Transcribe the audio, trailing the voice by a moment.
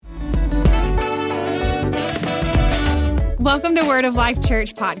Welcome to Word of Life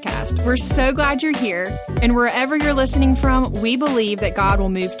Church Podcast. We're so glad you're here, and wherever you're listening from, we believe that God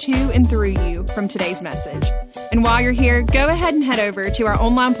will move to and through you from today's message. And while you're here, go ahead and head over to our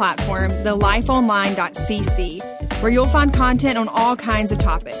online platform, thelifeonline.cc, where you'll find content on all kinds of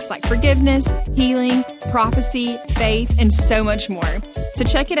topics like forgiveness, healing, prophecy, faith, and so much more. So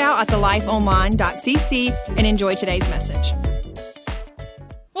check it out at thelifeonline.cc and enjoy today's message.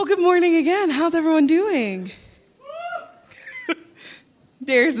 Well, good morning again. How's everyone doing?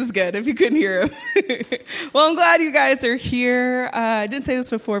 Darius is good, if you couldn't hear him. Well, I'm glad you guys are here. I didn't say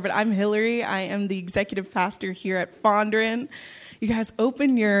this before, but I'm Hillary. I am the executive pastor here at Fondren. You guys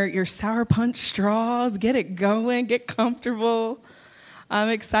open your sour punch straws, get it going, get comfortable. I'm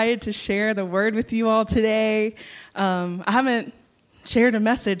excited to share the word with you all today. I haven't shared a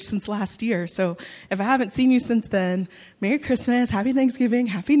message since last year, so if I haven't seen you since then, Merry Christmas, Happy Thanksgiving,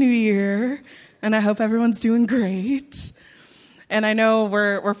 Happy New Year, and I hope everyone's doing great. And I know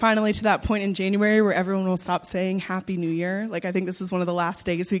we're finally to that point in January where everyone will stop saying Happy New Year. Like, I think this is one of the last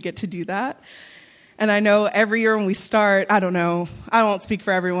days we get to do that. And I know every year when we start, I don't know, I won't speak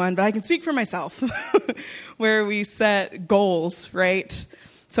for everyone, but I can speak for myself, where we set goals, right?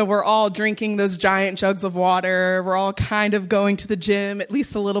 So we're all drinking those giant jugs of water. We're all kind of going to the gym at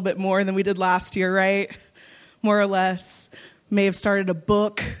least a little bit more than we did last year, right? More or less. May have started a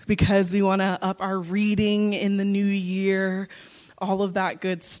book because we want to up our reading in the new year. All of that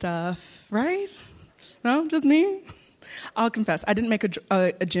good stuff, right? No, just me? I'll confess, I didn't make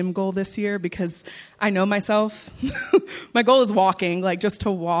a gym goal this year because I know myself. My goal is walking, like just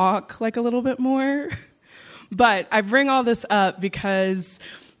to walk like a little bit more. But I bring all this up because,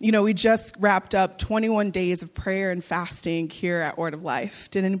 you know, we just wrapped up 21 days of prayer and fasting here at Word of Life.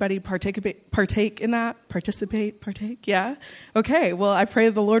 Did anybody partake in that? Partake? Yeah? Okay, well, I pray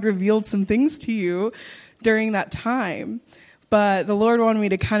the Lord revealed some things to you during that time. But the Lord wanted me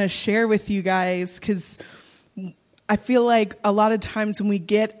to kind of share with you guys because I feel like a lot of times when we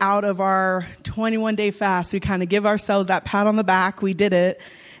get out of our 21-day fast, we kind of give ourselves that pat on the back, we did it,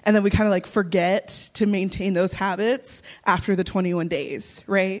 and then we kind of like forget to maintain those habits after the 21 days,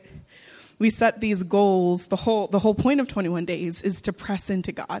 right? We set these goals. The whole point of 21 days is to press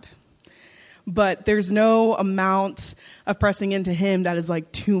into God. But there's no amount of pressing into Him that is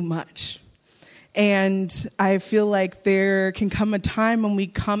like too much. And I feel like there can come a time when we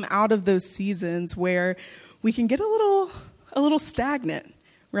come out of those seasons where we can get a little stagnant,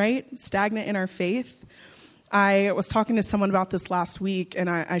 right? Stagnant in our faith. I was talking to someone about this last week, and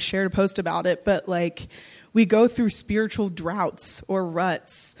I shared a post about it, but like we go through spiritual droughts or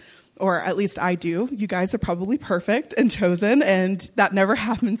ruts, or at least I do. You guys are probably perfect and chosen, and that never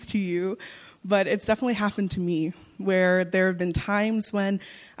happens to you. But it's definitely happened to me, where there have been times when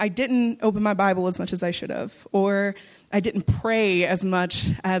I didn't open my Bible as much as I should have, or I didn't pray as much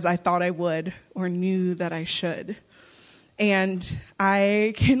as I thought I would or knew that I should. And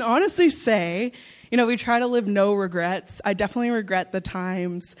I can honestly say, you know, we try to live no regrets. I definitely regret the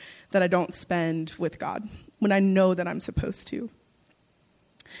times that I don't spend with God when I know that I'm supposed to.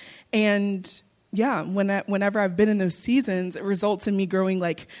 And yeah, whenever I've been in those seasons, it results in me growing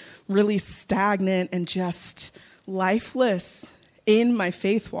like really stagnant and just lifeless in my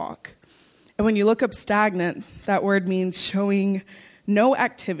faith walk. And when you look up stagnant, that word means showing no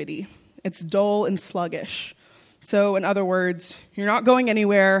activity. It's dull and sluggish. So in other words, you're not going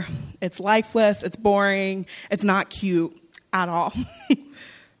anywhere. It's lifeless. It's boring. It's not cute at all.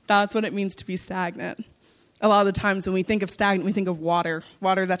 That's what it means to be stagnant. A lot of the times when we think of stagnant, we think of water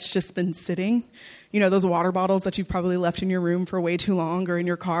that's just been sitting. You know, those water bottles that you've probably left in your room for way too long or in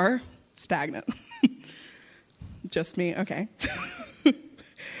your car, stagnant. Just me, okay.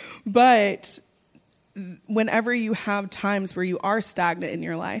 But whenever you have times where you are stagnant in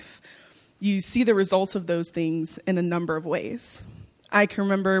your life, you see the results of those things in a number of ways. I can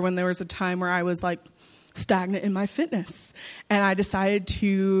remember when there was a time where I was like stagnant in my fitness, and I decided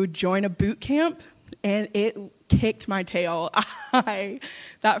to join a boot camp. And it kicked my tail.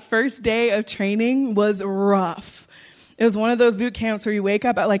 That first day of training was rough. It was one of those boot camps where you wake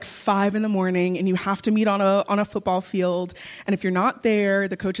up at like 5 a.m. and you have to meet on a football field. And if you're not there,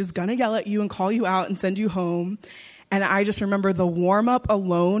 the coach is going to yell at you and call you out and send you home. And I just remember the warm up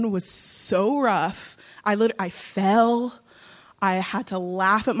alone was so rough. I fell. I had to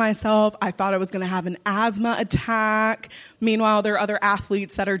laugh at myself. I thought I was going to have an asthma attack. Meanwhile, there are other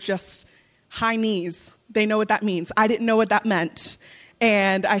athletes that are just high knees. They know what that means. I didn't know what that meant.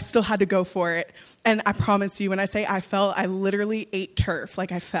 And I still had to go for it. And I promise you, when I say I fell, I literally ate turf.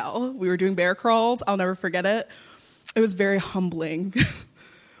 Like I fell. We were doing bear crawls. I'll never forget it. It was very humbling.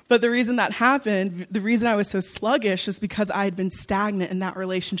 But the reason that happened, the reason I was so sluggish is because I had been stagnant in that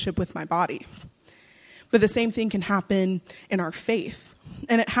relationship with my body. But the same thing can happen in our faith.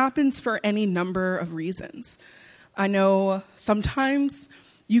 And it happens for any number of reasons. I know sometimes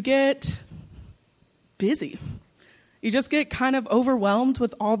you get busy. You just get kind of overwhelmed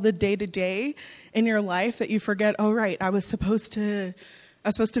with all the day-to-day in your life that you forget, oh, right, I was supposed to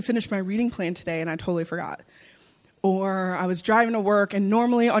finish my reading plan today and I totally forgot. Or I was driving to work, and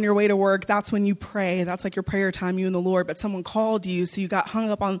normally on your way to work, that's when you pray. That's like your prayer time, you and the Lord. But someone called you, so you got hung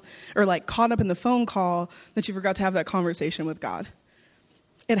up on, or like caught up in the phone call that you forgot to have that conversation with God.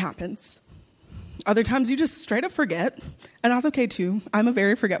 It happens. Other times you just straight up forget, and that's okay too. I'm a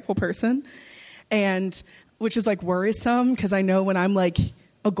very forgetful person, and which is like worrisome because I know when I'm like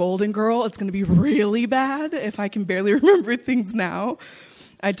a golden girl, it's going to be really bad if I can barely remember things now.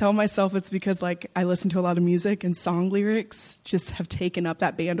 I tell myself it's because like I listen to a lot of music and song lyrics just have taken up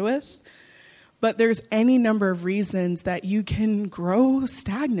that bandwidth. But there's any number of reasons that you can grow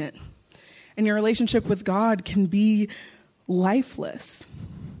stagnant and your relationship with God can be lifeless.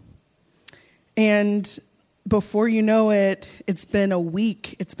 And before you know it, it's been a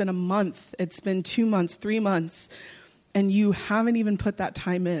week, it's been a month, it's been 2 months, 3 months, and you haven't even put that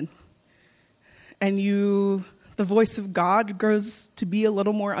time in. And the voice of God grows to be a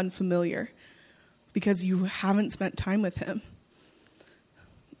little more unfamiliar because you haven't spent time with him.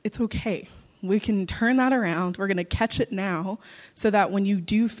 It's okay. We can turn that around. We're going to catch it now so that when you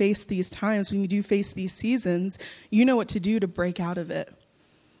do face these times, when you do face these seasons, you know what to do to break out of it.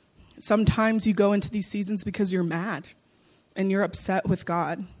 Sometimes you go into these seasons because you're mad and you're upset with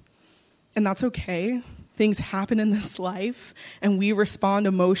God. And that's okay. Things happen in this life and we respond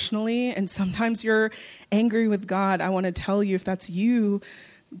emotionally. And sometimes you're angry with God. I want to tell you, if that's you,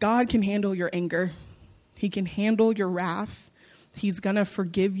 God can handle your anger. He can handle your wrath. He's going to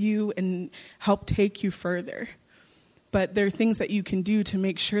forgive you and help take you further. But there are things that you can do to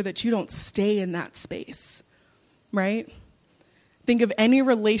make sure that you don't stay in that space, right? Think of any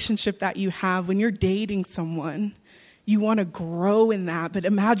relationship that you have when you're dating someone. You want to grow in that, but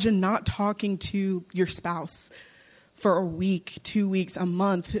imagine not talking to your spouse for a week, 2 weeks, a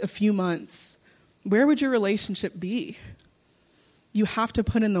month, a few months. Where would your relationship be? You have to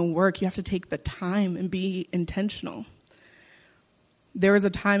put in the work. You have to take the time and be intentional. There was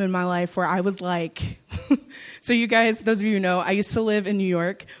a time in my life where I was like, so you guys, those of you who know, I used to live in New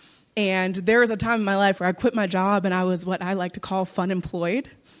York, and there was a time in my life where I quit my job and I was what I like to call fun employed,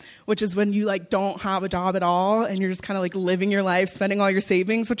 which is when you like don't have a job at all and you're just kind of like living your life, spending all your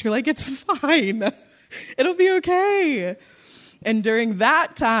savings, but you're like, it's fine. It'll be okay. And during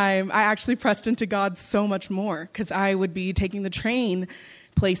that time, I actually pressed into God so much more because I would be taking the train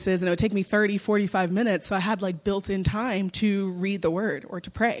places and it would take me 30, 45 minutes. So I had like built-in time to read the word or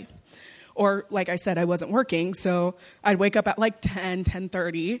to pray. Or like I said, I wasn't working. So I'd wake up at like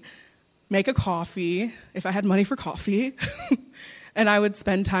 10:30, make a coffee if I had money for coffee. And I would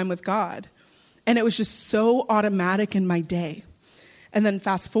spend time with God. And it was just so automatic in my day. And then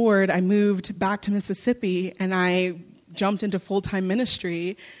fast forward, I moved back to Mississippi and I jumped into full-time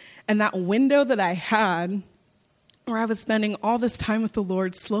ministry. And that window that I had where I was spending all this time with the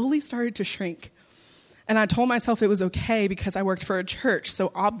Lord slowly started to shrink. And I told myself it was okay because I worked for a church.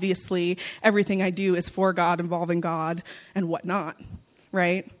 So obviously everything I do is for God, involving God and whatnot,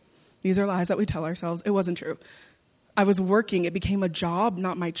 right? These are lies that we tell ourselves. It wasn't true. I was working. It became a job,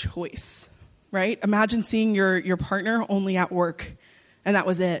 not my choice, right? Imagine seeing your partner only at work, and that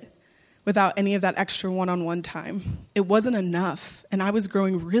was it, without any of that extra one-on-one time. It wasn't enough, and I was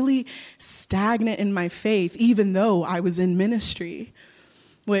growing really stagnant in my faith, even though I was in ministry,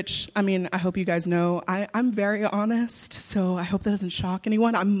 which, I mean, I hope you guys know, I'm very honest, so I hope that doesn't shock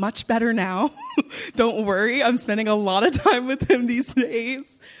anyone. I'm much better now. Don't worry. I'm spending a lot of time with him these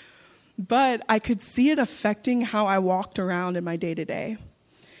days. But I could see it affecting how I walked around in my day-to-day.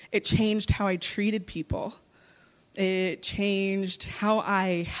 It changed how I treated people. It changed how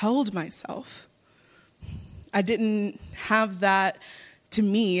I held myself. I didn't have that, to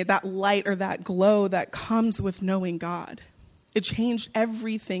me, that light or that glow that comes with knowing God. It changed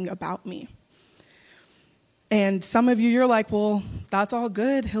everything about me. And some of you, you're like, well, that's all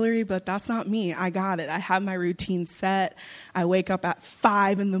good, Hillary, but that's not me. I got it. I have my routine set. I wake up at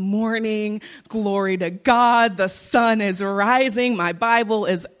 5 a.m. Glory to God. The sun is rising. My Bible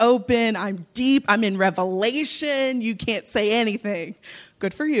is open. I'm deep. I'm in Revelation. You can't say anything.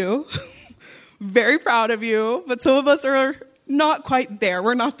 Good for you. Very proud of you. But some of us are not quite there.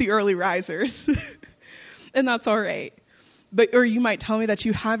 We're not the early risers. And that's all right. Or you might tell me that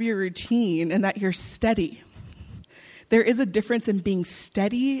you have your routine and that you're steady. There is a difference in being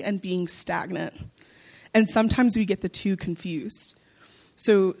steady and being stagnant. And sometimes we get the two confused.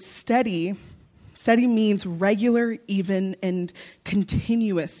 So steady means regular, even, and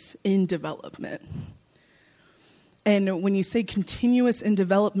continuous in development. And when you say continuous in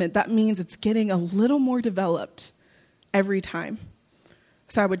development, that means it's getting a little more developed every time.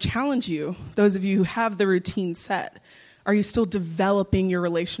 So I would challenge you, those of you who have the routine set, are you still developing your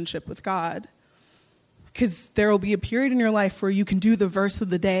relationship with God? Because there will be a period in your life where you can do the verse of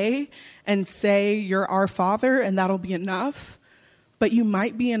the day and say you're our Father, and that'll be enough. But you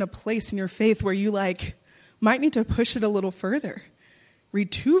might be in a place in your faith where you might need to push it a little further.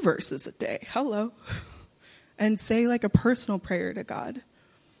 Read 2 verses a day. Hello. And say a personal prayer to God.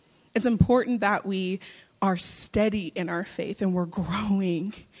 It's important that we are steady in our faith and we're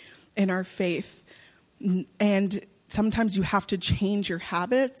growing in our faith. And sometimes you have to change your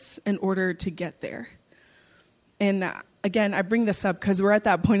habits in order to get there. And again, I bring this up because we're at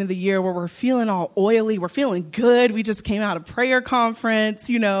that point of the year where we're feeling all oily. We're feeling good. We just came out of prayer conference,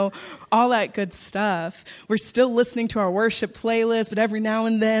 all that good stuff. We're still listening to our worship playlist, but every now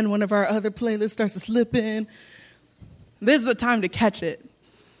and then one of our other playlists starts to slip in. This is the time to catch it.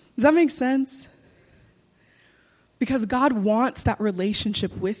 Does that make sense? Because God wants that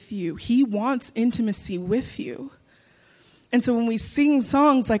relationship with you. He wants intimacy with you. And so when we sing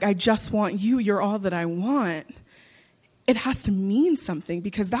songs like, I just want you, you're all that I want, it has to mean something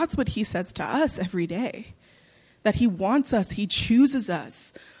because that's what he says to us every day. That he wants us, he chooses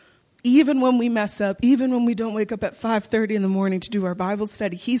us. Even when we mess up, even when we don't wake up at 5:30 in the morning to do our Bible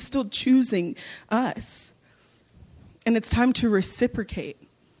study, he's still choosing us. And it's time to reciprocate.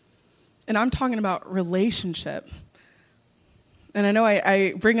 And I'm talking about relationship. And I know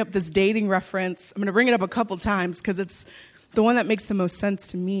I bring up this dating reference. I'm going to bring it up a couple times because it's the one that makes the most sense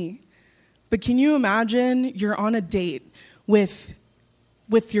to me. But can you imagine you're on a date with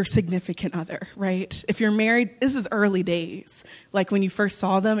your significant other, right? If you're married, this is early days. Like when you first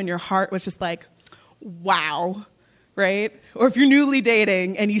saw them and your heart was just like, wow, right? Or if you're newly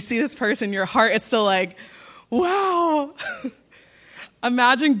dating and you see this person, your heart is still like, wow.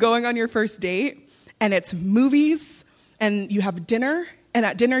 Imagine going on your first date and it's movies and you have dinner, and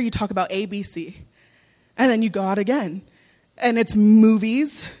at dinner you talk about ABC. And then you go out again and it's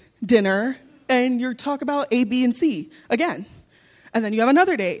movies, dinner, and you talk about A, B, and C again. And then you have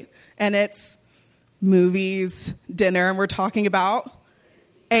another date and it's movies, dinner, and we're talking about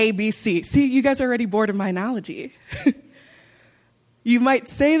A, B, C. See, you guys are already bored of my analogy. You might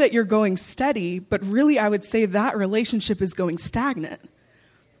say that you're going steady, but really I would say that relationship is going stagnant.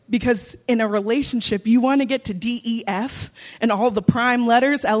 Because in a relationship, you want to get to D, E, F, and all the prime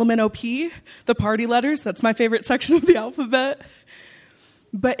letters, L, M, N, O, P, the party letters. That's my favorite section of the alphabet.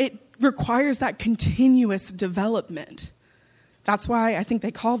 But it requires that continuous development. That's why I think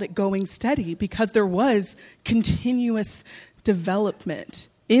they called it going steady, because there was continuous development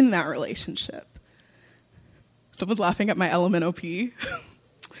in that relationship. Someone's laughing at my L, M, N, O, P.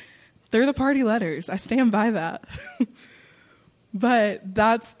 They're the party letters. I stand by that. But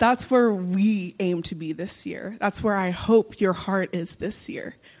that's where we aim to be this year. That's where I hope your heart is this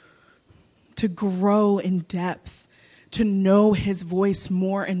year. To grow in depth, to know his voice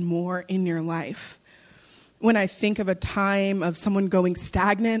more and more in your life. When I think of a time of someone going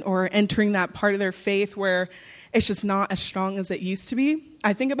stagnant or entering that part of their faith where it's just not as strong as it used to be,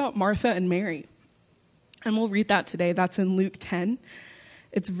 I think about Martha and Mary. And we'll read that today. That's in Luke 10.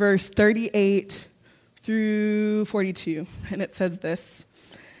 It's verse 38 through 42. And it says this: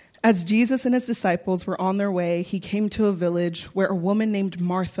 As Jesus and his disciples were on their way, he came to a village where a woman named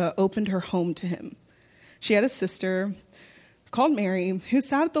Martha opened her home to him. She had a sister called Mary who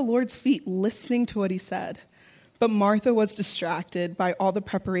sat at the Lord's feet listening to what he said. But Martha was distracted by all the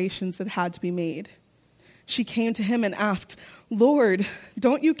preparations that had to be made. She came to him and asked, Lord,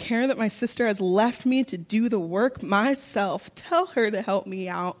 don't you care that my sister has left me to do the work myself? Tell her to help me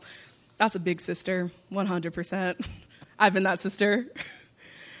out. That's a big sister, 100%. I've been that sister.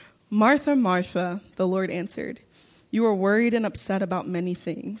 Martha, Martha, the Lord answered, you are worried and upset about many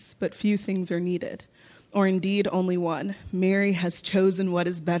things, but few things are needed, or indeed only one. Mary has chosen what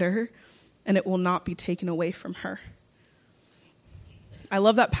is better, and it will not be taken away from her. I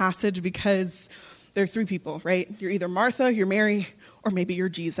love that passage because there are 3 people, right? You're either Martha, you're Mary, or maybe you're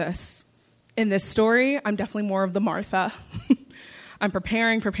Jesus. In this story, I'm definitely more of the Martha. I'm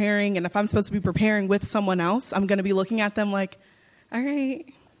preparing, and if I'm supposed to be preparing with someone else, I'm going to be looking at them like, all right,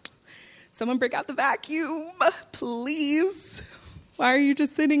 someone break out the vacuum, please. Why are you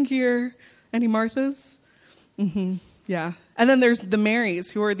just sitting here? Any Marthas? Yeah. And then there's the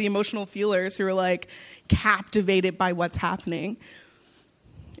Marys, who are the emotional feelers, who are like, captivated by what's happening.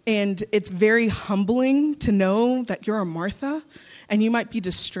 And it's very humbling to know that you're a Martha and you might be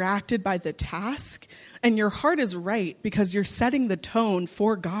distracted by the task. And your heart is right because you're setting the tone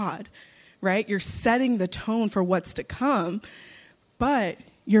for God, right? You're setting the tone for what's to come, but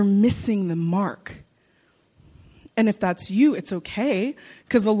you're missing the mark. And if that's you, it's okay,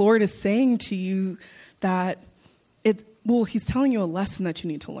 because the Lord is saying to you that He's telling you a lesson that you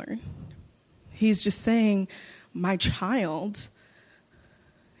need to learn. He's just saying, my child,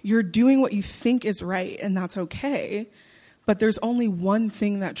 you're doing what you think is right, and that's okay, but there's only one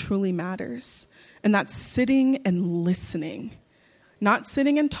thing that truly matters, and that's sitting and listening. Not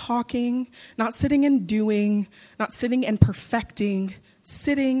sitting and talking, not sitting and doing, not sitting and perfecting,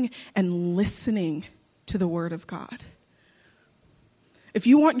 sitting and listening to the Word of God. If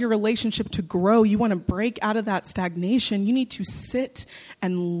you want your relationship to grow, you want to break out of that stagnation, you need to sit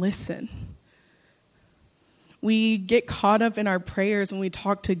and listen. We get caught up in our prayers when we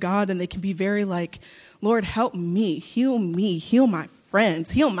talk to God, and they can be very like, Lord, help me, heal my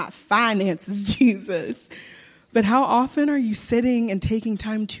friends, heal my finances, Jesus. But how often are you sitting and taking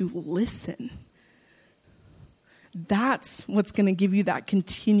time to listen? That's what's going to give you that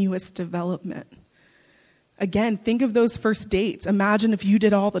continuous development. Again, think of those first dates. Imagine if you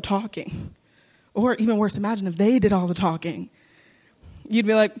did all the talking. Or even worse, imagine if they did all the talking. You'd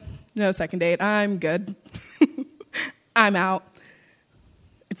be like, no, second date, I'm good. I'm out.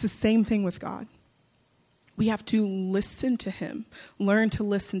 It's the same thing with God. We have to listen to him, learn to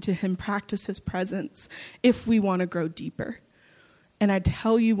listen to him, practice his presence if we want to grow deeper. And I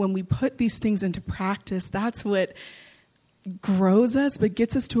tell you, when we put these things into practice, that's what grows us, but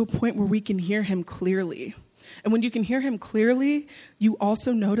gets us to a point where we can hear him clearly. And when you can hear him clearly, you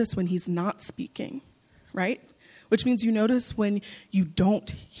also notice when he's not speaking, right? Which means you notice when you don't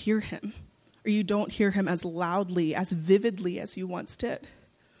hear him, or you don't hear him as loudly, as vividly as you once did.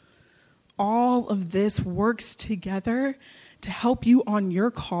 All of this works together to help you on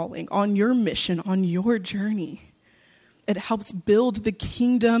your calling, on your mission, on your journey. It helps build the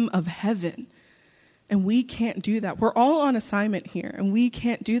kingdom of heaven. And we can't do that. We're all on assignment here, and we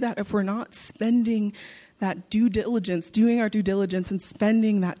can't do that if we're not spending that due diligence, doing our due diligence and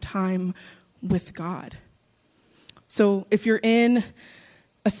spending that time with God. So if you're in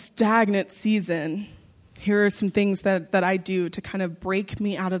a stagnant season, here are some things that I do to kind of break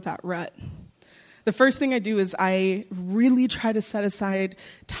me out of that rut. The first thing I do is I really try to set aside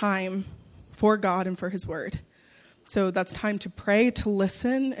time for God and for his word. So that's time to pray, to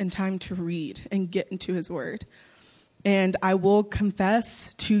listen, and time to read and get into his word. And I will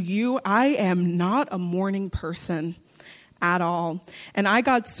confess to you, I am not a morning person at all. And I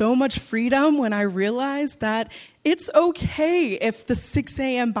got so much freedom when I realized that it's okay if the 6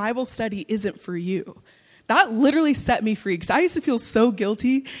 a.m. Bible study isn't for you. That literally set me free, because I used to feel so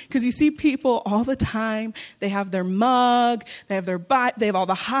guilty, because you see people all the time, they have their mug, they have all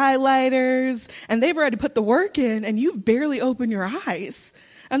the highlighters, and they've already put the work in, and you've barely opened your eyes.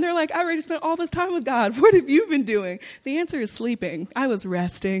 And they're like, I already spent all this time with God. What have you been doing? The answer is sleeping. I was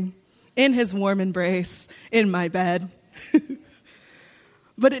resting in his warm embrace, in my bed.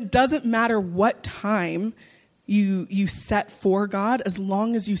 But it doesn't matter what time you set for God, as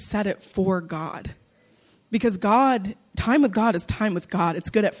long as you set it for God. Because time with God is time with God. It's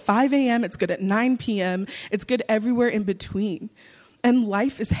good at 5 a.m., it's good at 9 p.m., it's good everywhere in between. And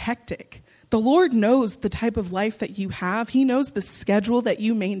life is hectic. The Lord knows the type of life that you have. He knows the schedule that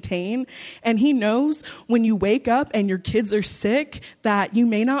you maintain. And he knows when you wake up and your kids are sick that you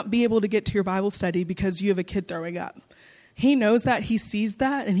may not be able to get to your Bible study because you have a kid throwing up. He knows that, he sees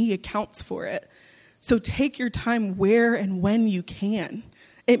that, and he accounts for it. So take your time where and when you can.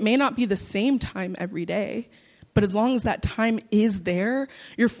 It may not be the same time every day, but as long as that time is there,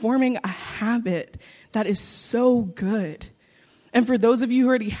 you're forming a habit that is so good. And for those of you who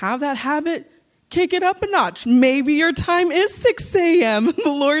already have that habit, kick it up a notch. Maybe your time is 6 a.m.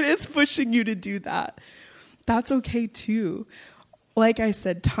 The Lord is pushing you to do that. That's okay too. Like I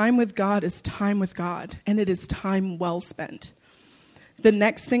said, time with God is time with God, and it is time well spent. The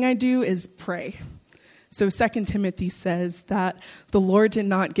next thing I do is pray. So 2 Timothy says that the Lord did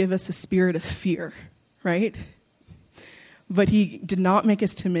not give us a spirit of fear, right? But he did not make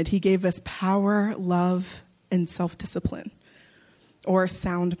us timid. He gave us power, love, and self-discipline, or a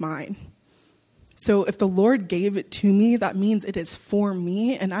sound mind. So if the Lord gave it to me, that means it is for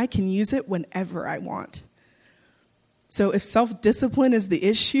me, and I can use it whenever I want. So if self-discipline is the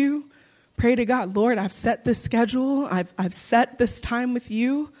issue, pray to God, Lord, I've set this schedule. I've set this time with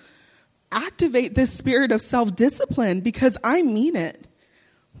you. Activate this spirit of self-discipline, because I mean it.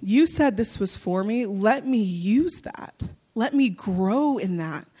 you said this was for me. Let me use that. Let me grow in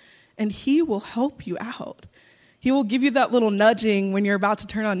that. And he will help you out. He will give you that little nudging when you're about to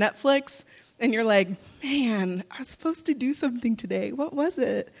turn on Netflix and you're like, man, I was supposed to do something today. What was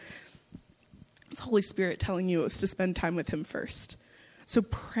it? It's Holy Spirit telling you it was to spend time with him first. So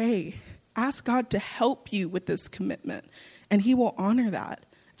pray. Ask God to help you with this commitment, and he will honor that.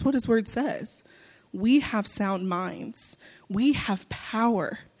 It's what his word says. We have sound minds. We have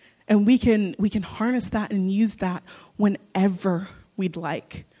power, and we can harness that and use that whenever we'd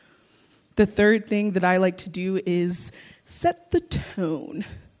like. The third thing that I like to do is set the tone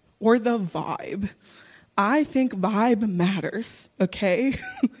or the vibe. I think vibe matters, okay?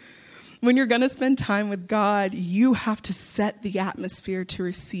 When you're going to spend time with God, you have to set the atmosphere to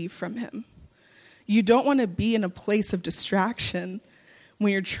receive from him. You don't want to be in a place of distraction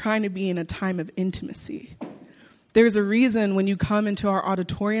when you're trying to be in a time of intimacy. There's a reason when you come into our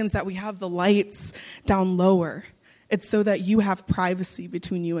auditoriums that we have the lights down lower. It's so that you have privacy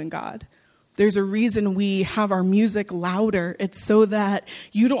between you and God. There's a reason we have our music louder. It's so that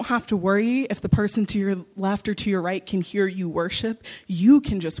you don't have to worry if the person to your left or to your right can hear you worship. You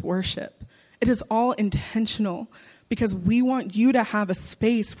can just worship. It is all intentional because we want you to have a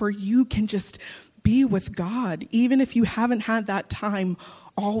space where you can just be with God. Even if you haven't had that time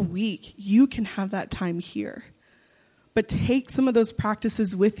all week, you can have that time here. But take some of those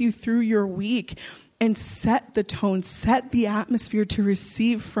practices with you through your week and set the tone, set the atmosphere to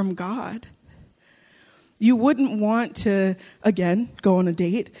receive from God. You wouldn't want to, again, go on a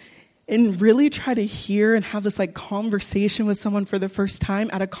date and really try to hear and have this like conversation with someone for the first time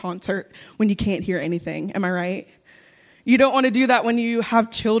at a concert when you can't hear anything. Am I right? You don't want to do that when you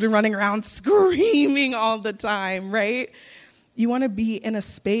have children running around screaming all the time, right? You want to be in a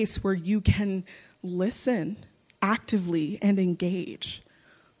space where you can listen actively and engage.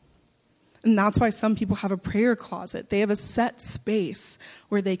 And that's why some people have a prayer closet. They have a set space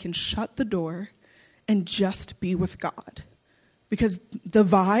where they can shut the door and just be with God. Because the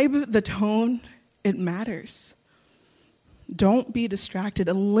vibe, the tone, it matters. Don't be distracted.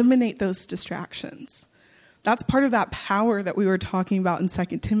 Eliminate those distractions. That's part of that power that we were talking about in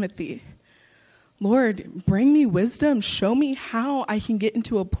 2 Timothy. Lord, bring me wisdom. Show me how I can get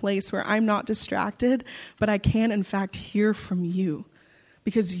into a place where I'm not distracted, but I can, in fact, hear from you.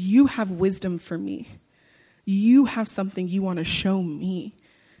 Because you have wisdom for me. You have something you want to show me.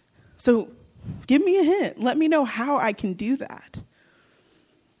 So give me a hint. Let me know how I can do that.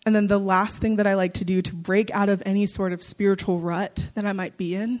 And then the last thing that I like to do to break out of any sort of spiritual rut that I might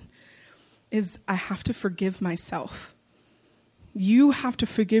be in is I have to forgive myself. You have to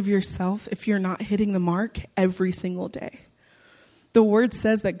forgive yourself if you're not hitting the mark every single day. The word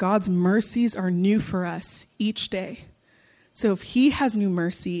says that God's mercies are new for us each day. So if he has new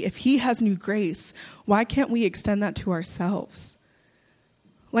mercy, if he has new grace, why can't we extend that to ourselves?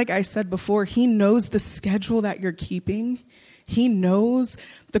 Like I said before, he knows the schedule that you're keeping. He knows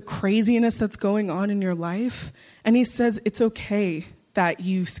the craziness that's going on in your life. And he says it's okay that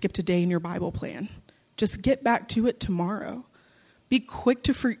you skipped a day in your Bible plan. Just get back to it tomorrow. Be quick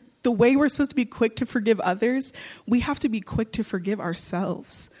to the way we're supposed to be quick to forgive others, we have to be quick to forgive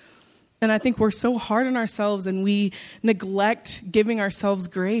ourselves. And I think we're so hard on ourselves and we neglect giving ourselves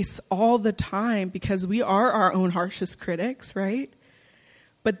grace all the time because we are our own harshest critics, right?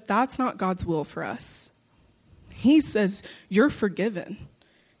 But that's not God's will for us. He says, you're forgiven.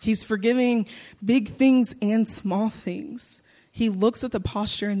 He's forgiving big things and small things. He looks at the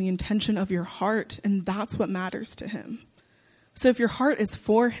posture and the intention of your heart, and that's what matters to him. So if your heart is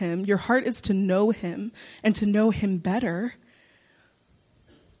for him, your heart is to know him and to know him better,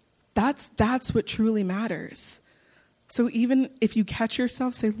 that's what truly matters. So even if you catch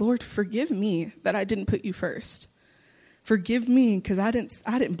yourself, say, Lord, forgive me that I didn't put you first. Forgive me because I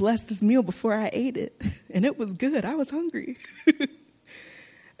didn't bless this meal before I ate it. And it was good. I was hungry.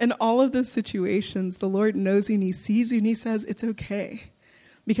 In all of those situations, the Lord knows you and he sees you and he says, it's okay.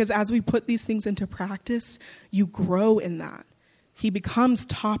 Because as we put these things into practice, you grow in that. He becomes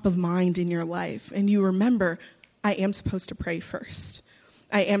top of mind in your life. And you remember, I am supposed to pray first.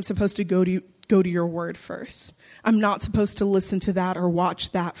 I am supposed to go to your word first. I'm not supposed to listen to that or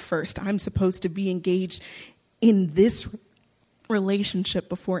watch that first. I'm supposed to be engaged in this relationship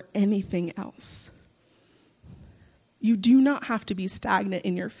before anything else. You do not have to be stagnant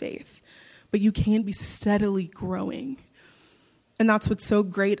in your faith, but you can be steadily growing. And that's what's so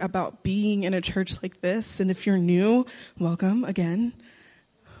great about being in a church like this. And if you're new, welcome again.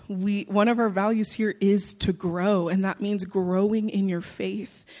 One of our values here is to grow, and that means growing in your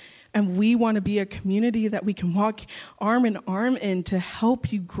faith. And we want to be a community that we can walk arm in arm in to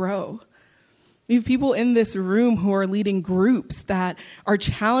help you grow. You have people in this room who are leading groups that are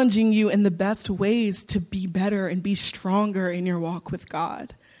challenging you in the best ways to be better and be stronger in your walk with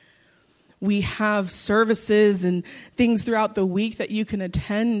God. We have services and things throughout the week that you can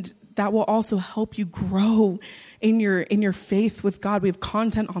attend that will also help you grow in your faith with God. We have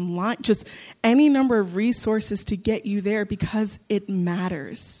content online, just any number of resources to get you there because it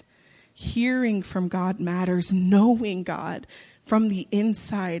matters. Hearing from God matters. Knowing God from the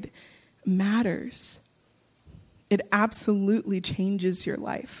inside matters. It absolutely changes your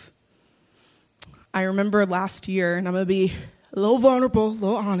life. I remember last year, and I'm going to be a little vulnerable, a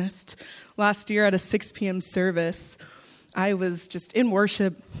little honest. Last year at a 6 p.m. service, I was just in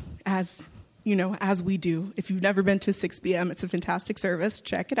worship as we do. If you've never been to a 6 p.m., it's a fantastic service.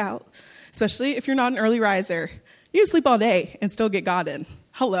 Check it out. Especially if you're not an early riser. You can sleep all day and still get God in.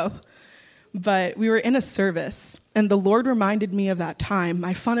 Hello. But we were in a service, and the Lord reminded me of that time,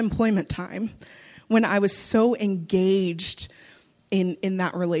 my fun employment time, when I was so engaged in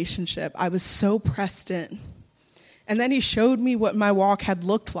that relationship. I was so pressed in. And then he showed me what my walk had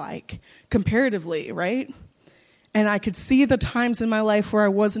looked like comparatively, right? And I could see the times in my life where I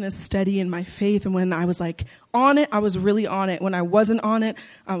wasn't as steady in my faith. And when I was like on it, I was really on it. When I wasn't on it,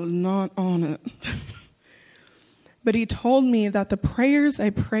 I was not on it. But he told me that the prayers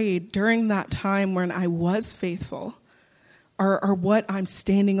I prayed during that time when I was faithful are what I'm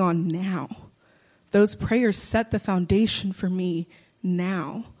standing on now. Those prayers set the foundation for me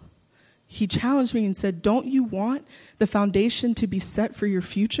now. He challenged me and said, don't you want the foundation to be set for your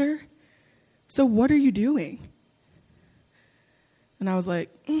future? So what are you doing? And I was like,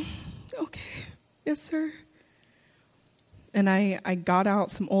 okay, yes, sir. And I got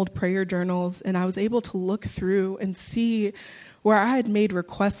out some old prayer journals, and I was able to look through and see where I had made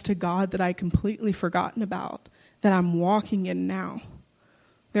requests to God that I completely forgotten about, that I'm walking in now.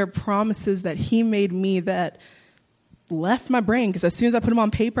 There are promises that he made me that left my brain, because as soon as I put them on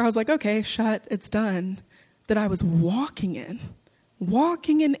paper, I was like, okay, shut, it's done, that I was walking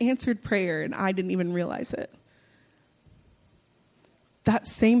in answered prayer, and I didn't even realize it. That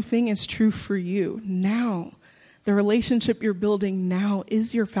same thing is true for you now. The relationship you're building now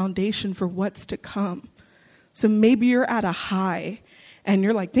is your foundation for what's to come. So maybe you're at a high and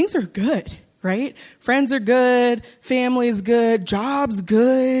you're like, things are good, right? Friends are good, family's good, job's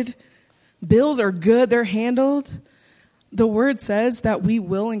good, bills are good, they're handled. The word says that we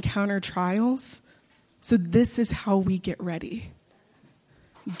will encounter trials. So this is how we get ready.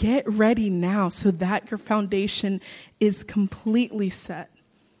 Get ready now so that your foundation is completely set.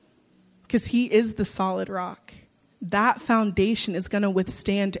 Because he is the solid rock. That foundation is going to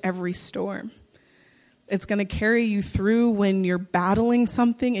withstand every storm. It's going to carry you through when you're battling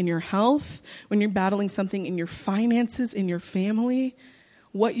something in your health, when you're battling something in your finances, in your family.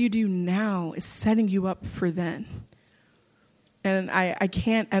 What you do now is setting you up for then. And I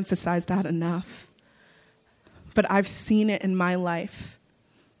can't emphasize that enough. But I've seen it in my life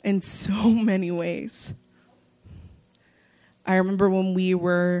in so many ways. I remember when we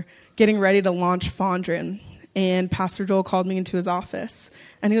were getting ready to launch Fondren, and Pastor Joel called me into his office,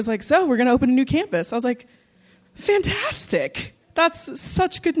 and he was like, so we're going to open a new campus. I was like, fantastic. That's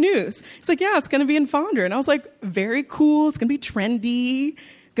such good news. He's like, yeah, it's going to be in Fondren. And I was like, very cool. It's going to be trendy.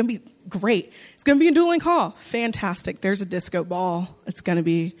 It's going to be great. It's going to be in Dueling Hall. Fantastic. There's a disco ball. It's going to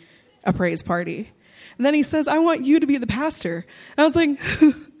be a praise party. And then he says, I want you to be the pastor. And I was like,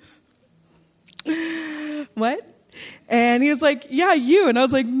 what? And he was like, yeah, you. And I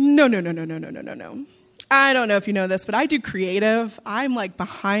was like, no. I don't know if you know this, but I do creative. I'm like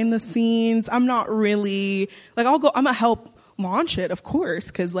behind the scenes. I'm not really like, I'm going to help launch it, of course,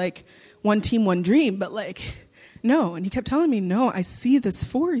 because like one team, one dream, but like, no. And he kept telling me, no, I see this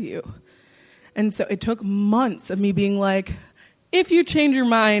for you. And so it took months of me being like, if you change your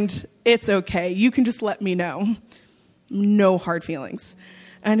mind, it's okay. You can just let me know. No hard feelings.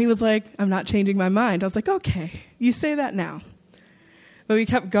 And he was like, I'm not changing my mind. I was like, okay, you say that now. But we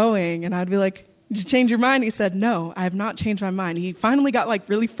kept going, and I'd be like, did you change your mind? He said, no, I have not changed my mind. He finally got like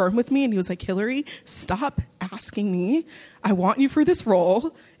really firm with me, and he was like, Hillary, stop asking me. I want you for this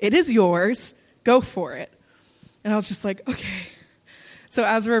role. It is yours. Go for it. And I was just like, okay. So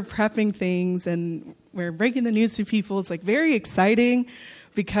as we're prepping things and we're breaking the news to people, it's like very exciting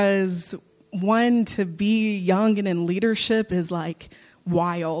because one, to be young and in leadership is like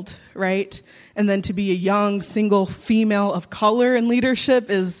wild, right? And then to be a young single female of color in leadership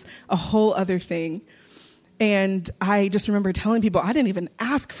is a whole other thing. And I just remember telling people, I didn't even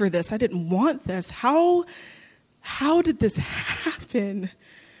ask for this. I didn't want this. How did this happen?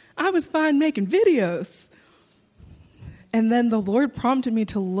 I was fine making videos. And then the Lord prompted me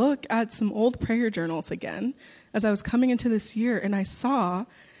to look at some old prayer journals again as I was coming into this year. And I saw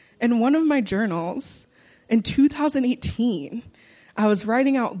in one of my journals in 2018, I was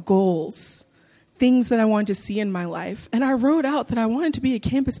writing out goals, things that I wanted to see in my life. And I wrote out that I wanted to be a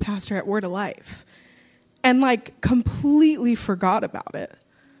campus pastor at Word of Life. And completely forgot about it.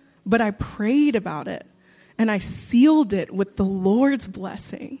 But I prayed about it. And I sealed it with the Lord's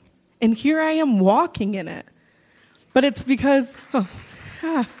blessing. And here I am walking in it. But it's because,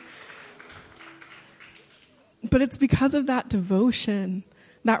 but it's because of that devotion,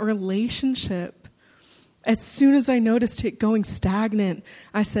 that relationship. As soon as I noticed it going stagnant,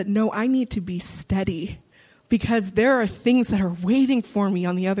 I said, no, I need to be steady because there are things that are waiting for me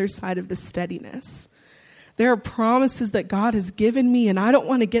on the other side of the steadiness. There are promises that God has given me, and I don't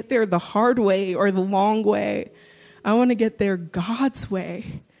want to get there the hard way or the long way. I want to get there God's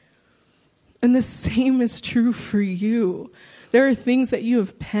way. And the same is true for you. There are things that you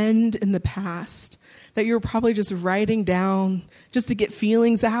have penned in the past that you're probably just writing down just to get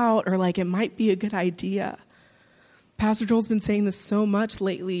feelings out or it might be a good idea. Pastor Joel's been saying this so much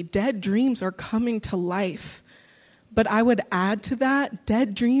lately. Dead dreams are coming to life. But I would add to that,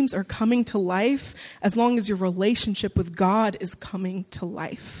 dead dreams are coming to life as long as your relationship with God is coming to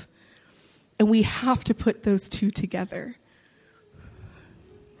life. And we have to put those two together.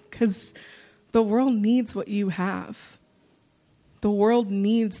 Because the world needs what you have. The world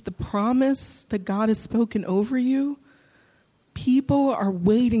needs the promise that God has spoken over you. People are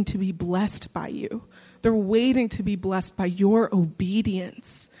waiting to be blessed by you. They're waiting to be blessed by your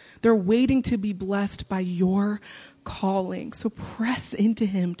obedience. They're waiting to be blessed by your calling. So press into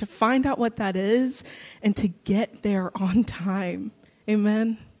him to find out what that is and to get there on time.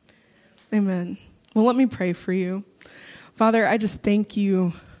 Amen. Amen. Well, let me pray for you. Father, I just thank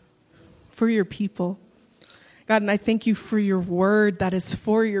you for your people. God, and I thank you for your word that is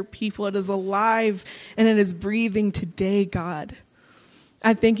for your people. It is alive and it is breathing today, God.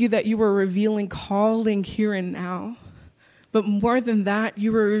 I thank you that you were revealing calling here and now. But more than that,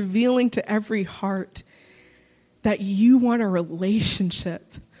 you were revealing to every heart that you want a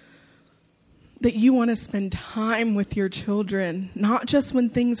relationship, that you want to spend time with your children, not just when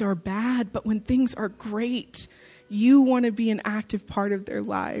things are bad, but when things are great. You want to be an active part of their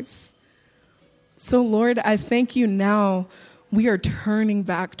lives. So, Lord, I thank you now we are turning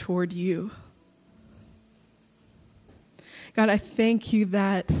back toward you. God, I thank you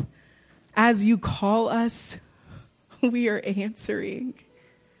that as you call us, we are answering.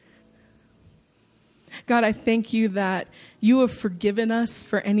 God, I thank you that you have forgiven us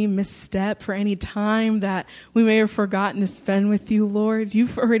for any misstep, for any time that we may have forgotten to spend with you, Lord.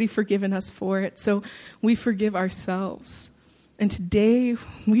 You've already forgiven us for it, so we forgive ourselves. And today,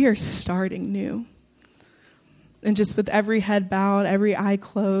 we are starting new. And just with every head bowed, every eye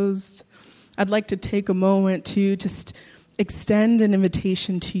closed, I'd like to take a moment to just extend an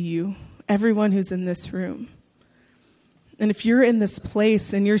invitation to you, everyone who's in this room. And if you're in this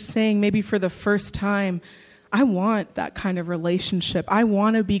place and you're saying maybe for the first time, I want that kind of relationship. I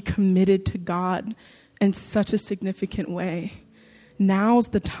want to be committed to God in such a significant way. Now's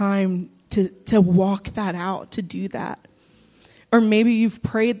the time to walk that out, to do that. Or maybe you've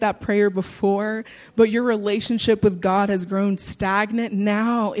prayed that prayer before, but your relationship with God has grown stagnant.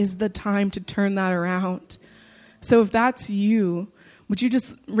 Now is the time to turn that around. So if that's you, would you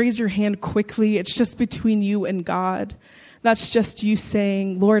just raise your hand quickly? It's just between you and God. That's just you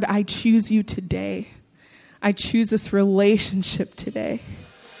saying, Lord, I choose you today. I choose this relationship today.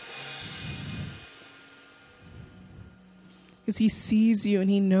 Because he sees you and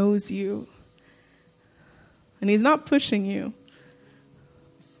he knows you. And he's not pushing you,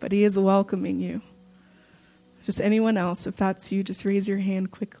 but he is welcoming you. Just anyone else, if that's you, just raise your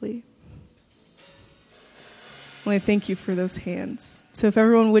hand quickly. Well, I thank you for those hands. So if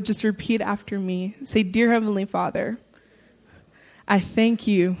everyone would just repeat after me, say, Dear Heavenly Father, I thank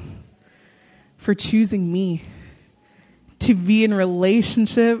you for choosing me to be in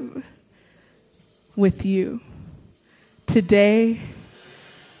relationship with you. Today,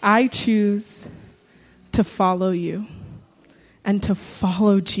 I choose to follow you and to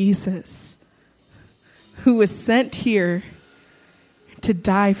follow Jesus, who was sent here to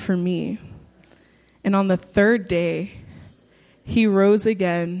die for me. And on the third day, he rose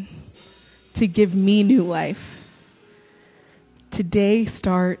again to give me new life. Today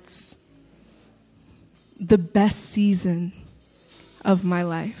starts the best season of my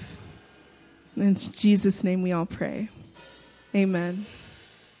life. In Jesus' name we all pray. Amen.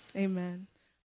 Amen.